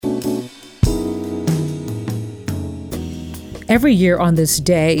Every year on this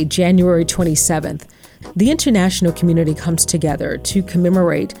day, January 27th, the international community comes together to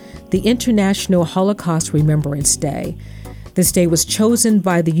commemorate the International Holocaust Remembrance Day. This day was chosen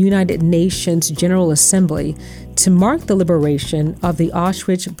by the United Nations General Assembly to mark the liberation of the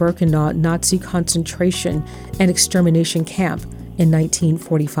Auschwitz-Birkenau Nazi concentration and extermination camp in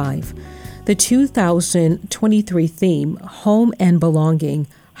 1945. The 2023 theme, Home and Belonging,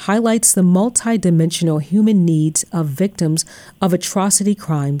 highlights the multidimensional human needs of victims of atrocity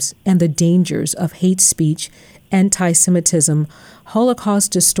crimes and the dangers of hate speech, anti-Semitism,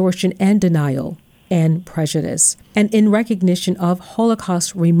 Holocaust distortion and denial, and prejudice. And in recognition of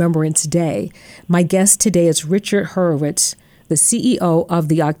Holocaust Remembrance Day, my guest today is Richard Horowitz, the CEO of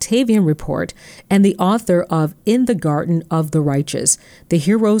the Octavian Report and the author of In the Garden of the Righteous, the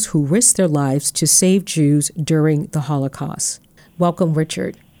heroes who risked their lives to save Jews during the Holocaust. Welcome,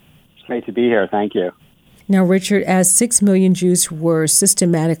 Richard. It's great to be here. Thank you. Now, Richard, as 6 million Jews were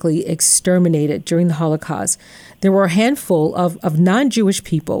systematically exterminated during the Holocaust, there were a handful of non-Jewish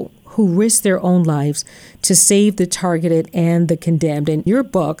people who risked their own lives to save the targeted and the condemned. And your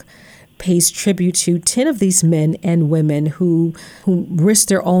book pays tribute to 10 of these men and women who risked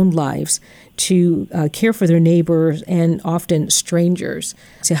their own lives to care for their neighbors and often strangers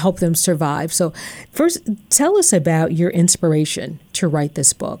to help them survive. So first, tell us about your inspiration to write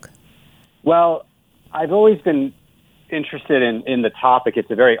this book. Well, I've always been interested in the topic.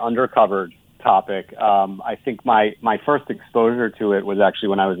 It's a very undercovered topic. I think my first exposure to it was actually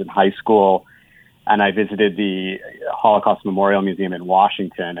when I was in high school, and I visited the Holocaust Memorial Museum in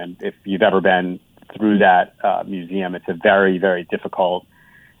Washington. And if you've ever been through that museum, it's a very, very difficult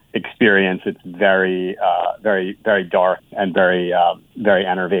experience. It's very, very, very dark and very, very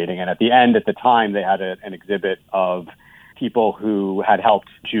enervating. And at the end, at the time, they had an exhibit of people who had helped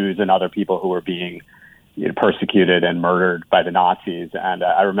Jews and other people who were being persecuted and murdered by the Nazis. And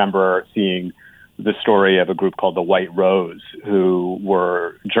I remember seeing the story of a group called the White Rose, who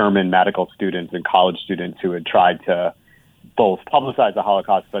were German medical students and college students who had tried to both publicize the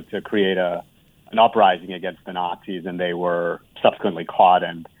Holocaust, but to create an uprising against the Nazis, and they were subsequently caught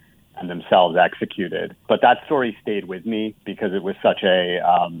and themselves executed. But that story stayed with me because it was such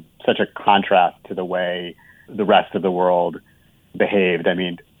a contrast to the way the rest of the world behaved. I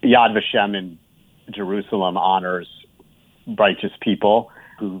mean, Yad Vashem in Jerusalem honors righteous people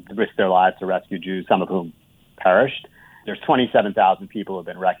who risked their lives to rescue Jews, some of whom perished. There's 27,000 people who have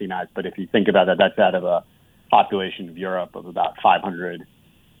been recognized, but if you think about that, that's out of a population of Europe of about 500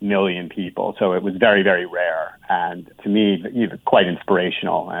 million people. So it was very, very rare, and to me, even quite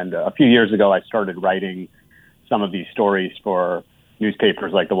inspirational. And a few years ago, I started writing some of these stories for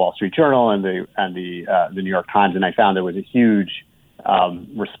newspapers like the Wall Street Journal and the New York Times, and I found there was a huge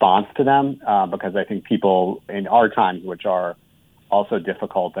response to them because I think people in our times, which are also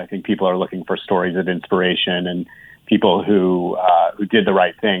difficult, I think people are looking for stories of inspiration and people who did the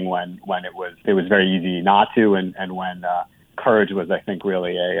right thing when it was very easy not to, and when courage was, I think,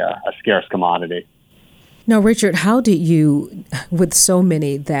 really a scarce commodity. Now, Richard, how did you, with so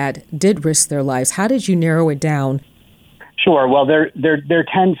many that did risk their lives, how did you narrow it down? Sure. Well, there are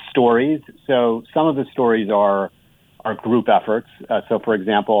 10 stories. So some of the stories are group efforts. So, for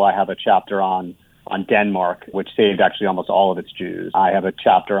example, I have a chapter on Denmark, which saved actually almost all of its Jews. I have a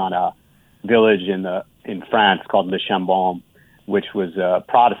chapter on a village in France called Le Chambon, which was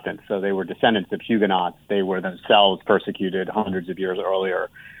Protestant. So they were descendants of Huguenots. They were themselves persecuted hundreds of years earlier,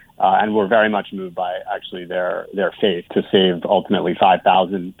 and were very much moved by actually their faith to save ultimately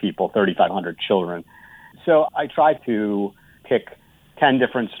 5,000 people, 3,500 children. So I tried to pick 10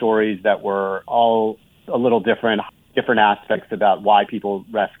 different stories that were all a little different aspects about why people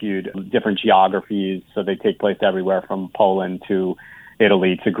rescued, different geographies. So they take place everywhere from Poland to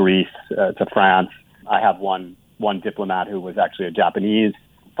Italy to Greece to France. I have one diplomat who was actually a Japanese,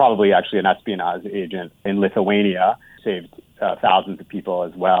 probably actually an espionage agent in Lithuania, saved thousands of people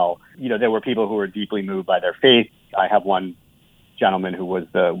as well. There were people who were deeply moved by their faith. I have one gentleman who was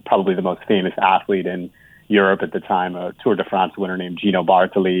probably the most famous athlete in Europe at the time, a Tour de France winner named Gino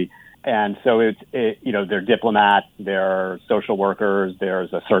Bartali. And so they're diplomats, they're social workers,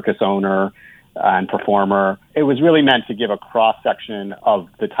 there's a circus owner and performer. It was really meant to give a cross-section of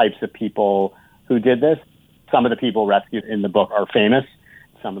the types of people who did this. Some of the people rescued in the book are famous,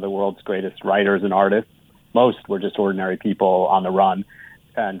 some of the world's greatest writers and artists. Most were just ordinary people on the run.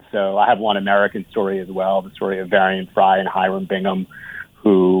 And so I have one American story as well, the story of Varian Fry and Hiram Bingham,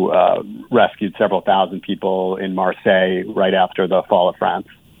 who rescued several thousand people in Marseille right after the fall of France.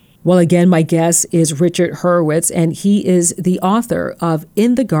 Well, again, my guest is Richard Horowitz, and he is the author of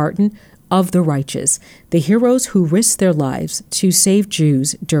In the Garden of the Righteous, the heroes who risked their lives to save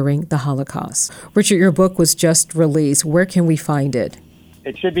Jews during the Holocaust. Richard, your book was just released. Where can we find it?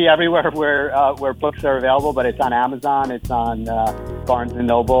 It should be everywhere where books are available, but it's on Amazon, it's on Barnes &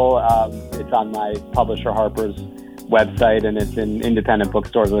 Noble, it's on my publisher Harper's website, and it's in independent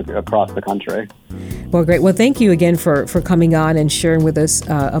bookstores across the country. Well, great. Well, thank you again for coming on and sharing with us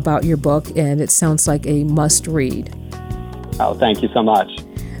about your book, and it sounds like a must-read. Oh, thank you so much.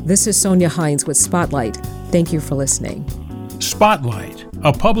 This is Sonia Hines with Spotlight. Thank you for listening. Spotlight,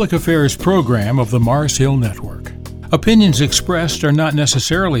 a public affairs program of the Mars Hill Network. Opinions expressed are not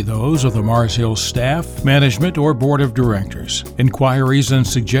necessarily those of the Mars Hill staff, management, or board of directors. Inquiries and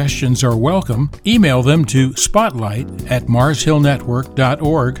suggestions are welcome. Email them to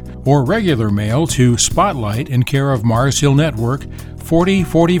spotlight@marshillnetwork.org or regular mail to Spotlight in care of Mars Hill Network,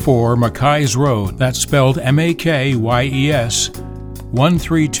 4044 McKays Road. That's spelled MAKYES,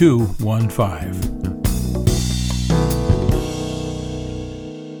 13215.